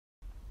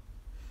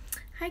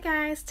Hi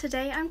guys,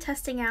 today I'm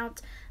testing out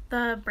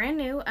the brand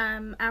new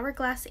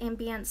Hourglass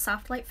Ambient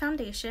Soft Light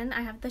Foundation.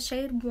 I have the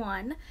shade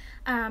 1.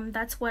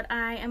 That's what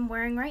I am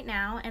wearing right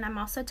now, and I'm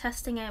also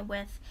testing it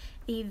with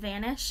the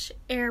Vanish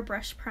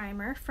airbrush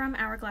primer from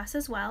Hourglass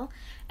as well.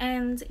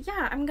 And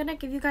yeah, I'm gonna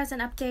give you guys an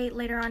update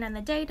later on in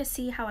the day to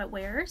see how it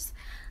wears.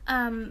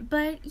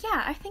 But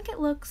yeah, I think it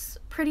looks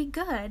pretty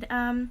good.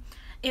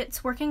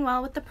 It's working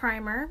well with the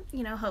primer,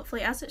 you know,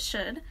 hopefully as it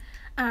should.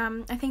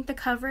 I think the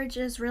coverage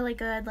is really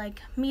good,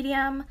 like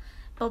medium,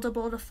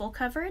 buildable to full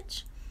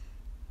coverage.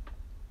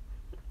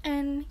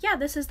 And yeah,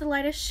 this is the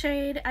lightest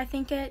shade. I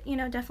think it,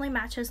 definitely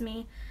matches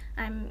me.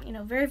 I'm,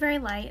 very, very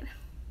light.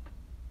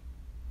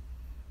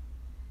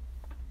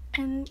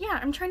 And yeah,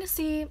 I'm trying to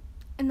see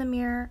in the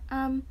mirror.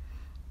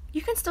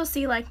 You can still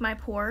see like my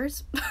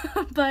pores,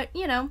 but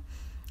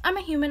I'm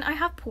a human, I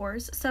have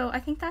pores, so I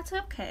think that's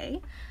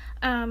okay.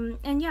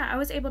 And yeah, I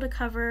was able to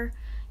cover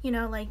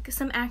like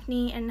some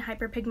acne and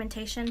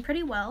hyperpigmentation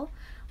pretty well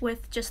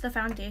with just the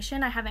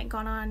foundation. I haven't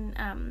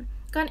gone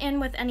in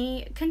with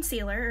any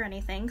concealer or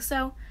anything,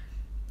 so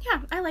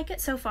yeah, I like it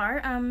so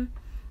far. And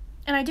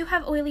I do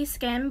have oily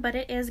skin, but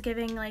it is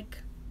giving like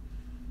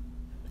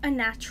a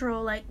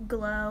natural like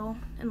glow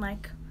and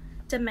like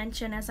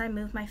dimension as I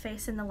move my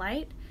face in the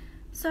light.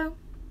 So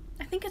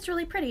I think it's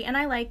really pretty, and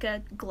I like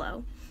a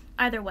glow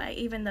either way,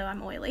 even though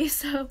I'm oily.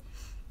 So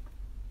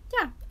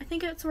yeah, I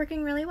think it's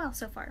working really well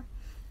so far.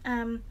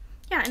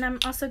 Yeah, and I'm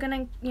also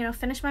gonna,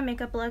 finish my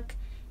makeup look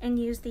and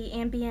use the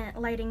Ambient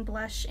Lighting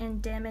Blush in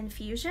Dim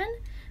Infusion,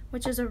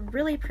 which is a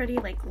really pretty,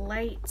 like,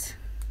 light,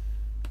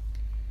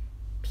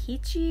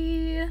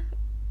 peachy-ish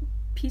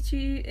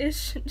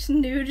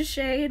nude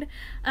shade.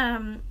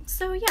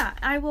 So yeah,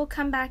 I will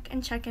come back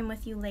and check in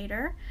with you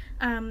later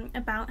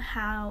about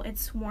how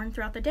it's worn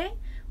throughout the day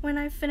when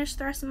I've finished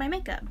the rest of my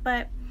makeup.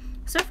 But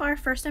so far,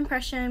 first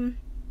impression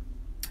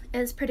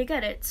is pretty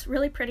good. It's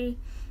really pretty,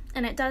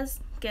 and it does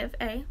give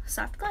a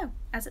soft glow,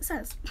 as it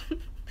says.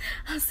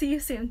 I'll see you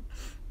soon.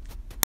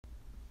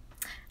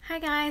 Hi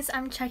guys,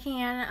 I'm checking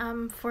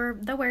in for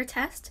the wear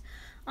test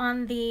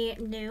on the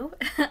new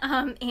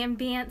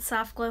Ambient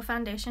Soft Glow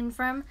Foundation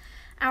from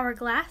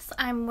Hourglass.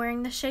 I'm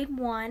wearing the shade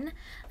 1.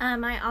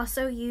 I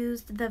also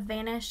used the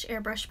Vanish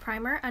airbrush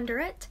primer under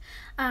it,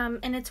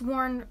 and it's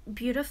worn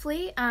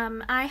beautifully.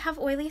 I have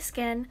oily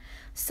skin,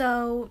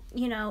 so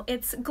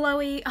it's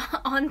glowy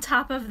on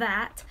top of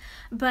that,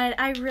 but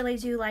I really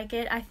do like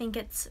it. I think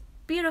it's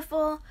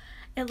beautiful.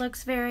 It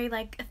looks very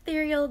like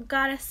ethereal,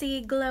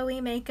 goddessy,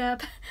 glowy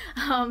makeup,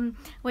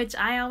 which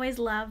I always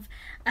love.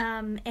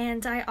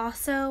 And I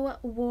also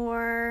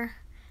wore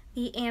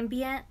the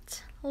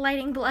Ambient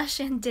Lighting Blush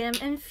in Dim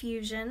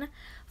Infusion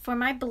for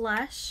my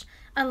blush,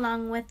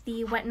 along with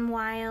the Wet n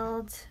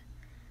Wild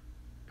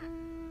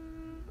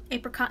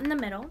Apricot in the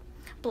Middle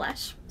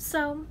blush.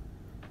 So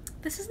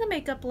this is the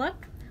makeup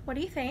look. What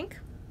do you think?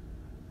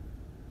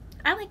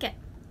 I like it.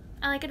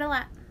 I like it a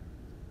lot.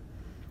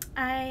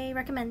 I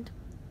recommend.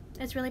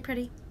 It's really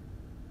pretty.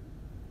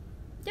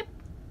 Yep.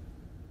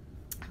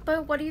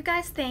 But what do you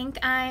guys think?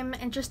 I'm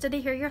interested to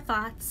hear your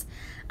thoughts.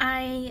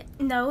 I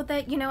know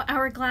that,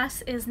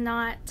 Hourglass is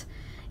not,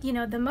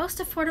 the most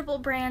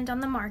affordable brand on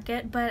the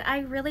market, but I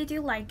really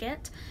do like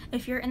it.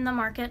 If you're in the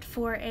market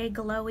for a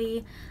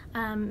glowy,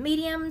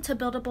 medium to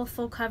buildable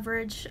full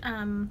coverage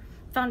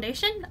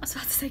foundation, I was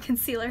about to say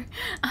concealer,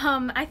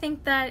 I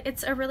think that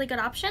it's a really good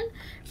option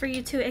for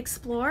you to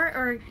explore,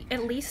 or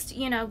at least,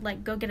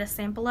 like go get a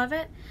sample of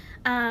it.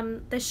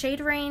 The shade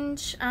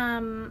range,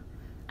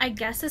 I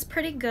guess is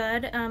pretty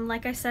good.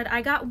 Like I said,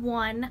 I got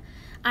 1.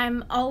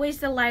 I'm always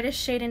the lightest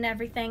shade in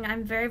everything.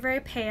 I'm very, very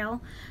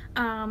pale.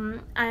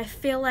 I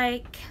feel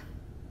like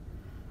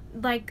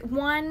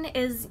 1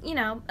 is,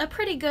 a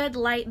pretty good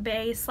light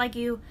base, like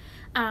you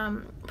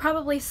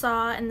probably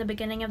saw in the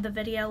beginning of the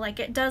video. Like,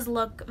 it does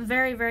look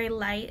very, very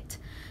light,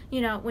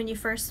 when you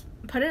first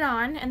put it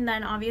on, and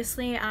then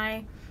obviously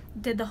I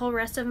did the whole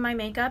rest of my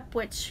makeup,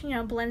 which,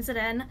 blends it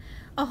in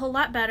a whole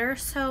lot better.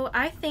 So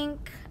I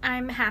think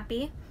I'm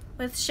happy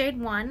with shade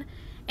 1,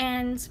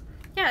 and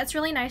yeah, it's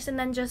really nice. And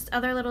then just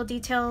other little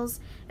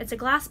details. It's a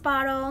glass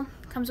bottle,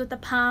 comes with a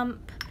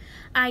pump.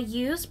 I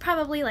used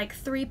probably like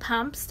 3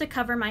 pumps to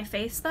cover my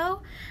face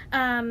though.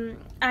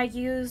 I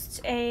used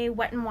a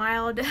Wet n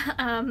Wild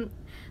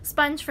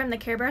sponge from the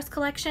Care Bears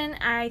collection.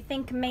 I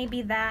think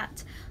maybe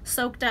that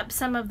soaked up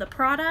some of the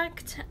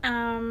product.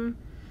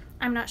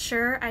 I'm not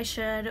sure. I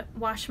should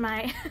wash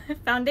my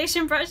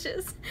foundation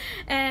brushes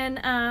and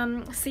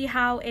see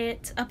how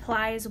it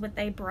applies with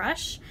a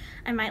brush.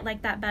 I might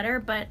like that better,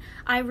 but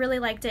I really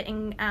liked it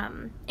in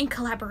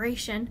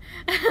collaboration.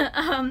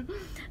 I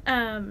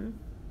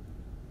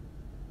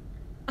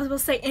was going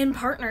to say in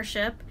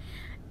partnership.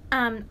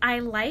 I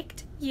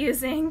liked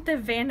using the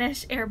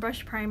Vanish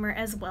airbrush primer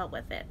as well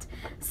with it.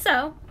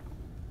 So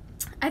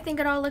I think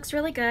it all looks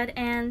really good,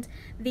 and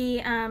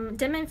the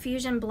Dim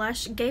Infusion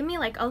blush gave me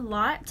like a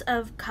lot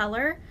of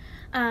color,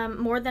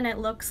 more than it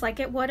looks like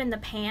it would in the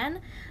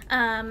pan.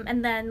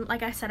 And then,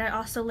 like I said, I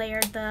also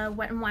layered the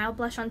Wet n Wild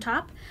blush on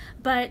top,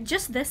 but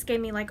just this gave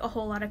me like a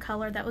whole lot of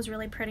color that was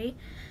really pretty.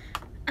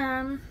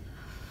 And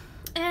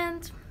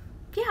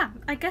yeah,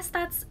 I guess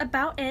that's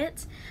about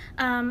it.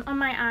 On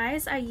my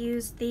eyes, I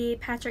used the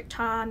Patrick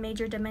Ta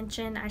Major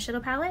Dimension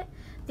eyeshadow palette,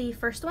 the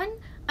first one,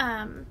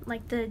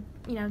 like the,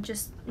 you know,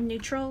 just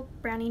neutral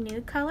brownie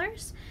nude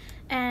colors.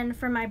 And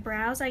for my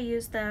brows, I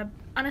used the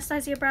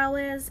Anastasia Brow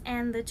Wiz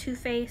and the Too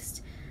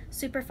Faced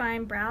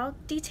Superfine Brow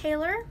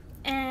Detailer.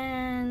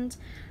 And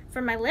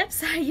for my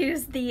lips, I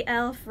used the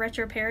e.l.f.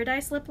 Retro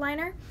Paradise lip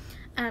liner,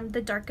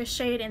 the darkest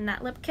shade in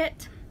that lip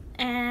kit.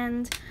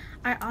 And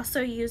I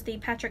also used the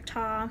Patrick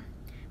Ta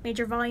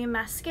Major Volume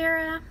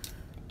Mascara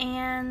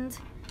and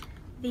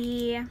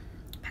the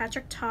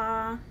Patrick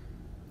Ta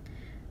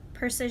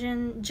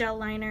Precision Gel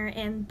Liner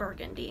in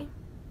Burgundy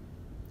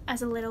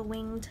as a little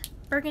winged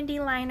burgundy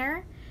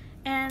liner.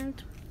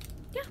 And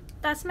yeah,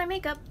 that's my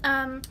makeup.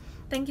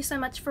 Thank you so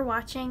much for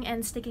watching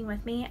and sticking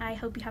with me. I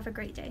hope you have a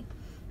great day.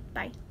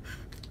 Bye.